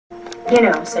You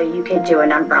know, so you could do a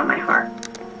number on my heart.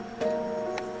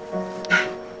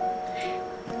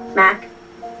 Mac,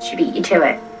 she beat you to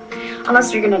it.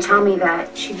 Unless you're gonna tell me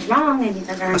that she's wrong and you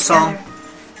never A song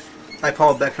by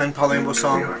Paul Beckman, Paul Rainbow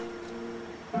song.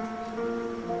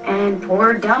 And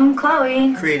poor dumb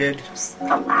Chloe. Created. Just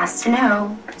the last to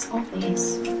know, as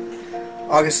always.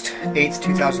 August 8th,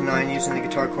 2009, using the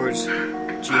guitar chords G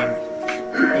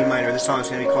and E minor. This song is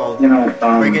going to be called,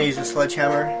 are you going to use a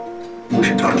sledgehammer? We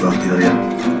should talk about Delia.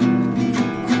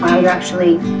 Wow, you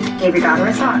actually gave your daughter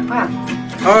a thought.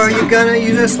 Wow. Are you going to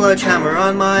use a sledgehammer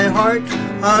on my heart?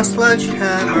 A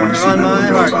sledgehammer on my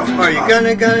heart. Are you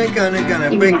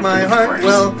gonna break my heart?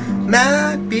 Well,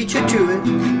 Mac beat you to it.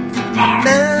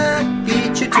 Mac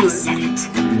beat you to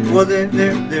it. Well,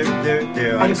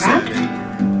 there, I said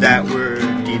it. That word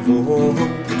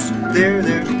divorce.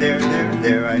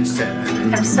 There, I said it.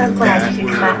 I'm so glad you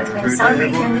could come out with me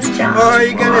celebrating this job. Are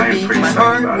you gonna beat my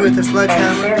heart with a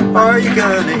sledgehammer? Are you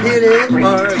gonna hit it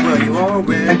hard? Well, you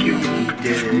already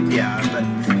did it, yeah,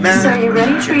 but Mac so are you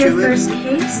ready for your to first it.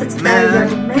 case? It's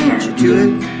about a Mac young beat you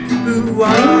man. to it. Ooh, Will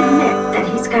you admit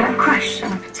that he's got a crush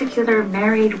on a particular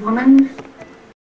married woman?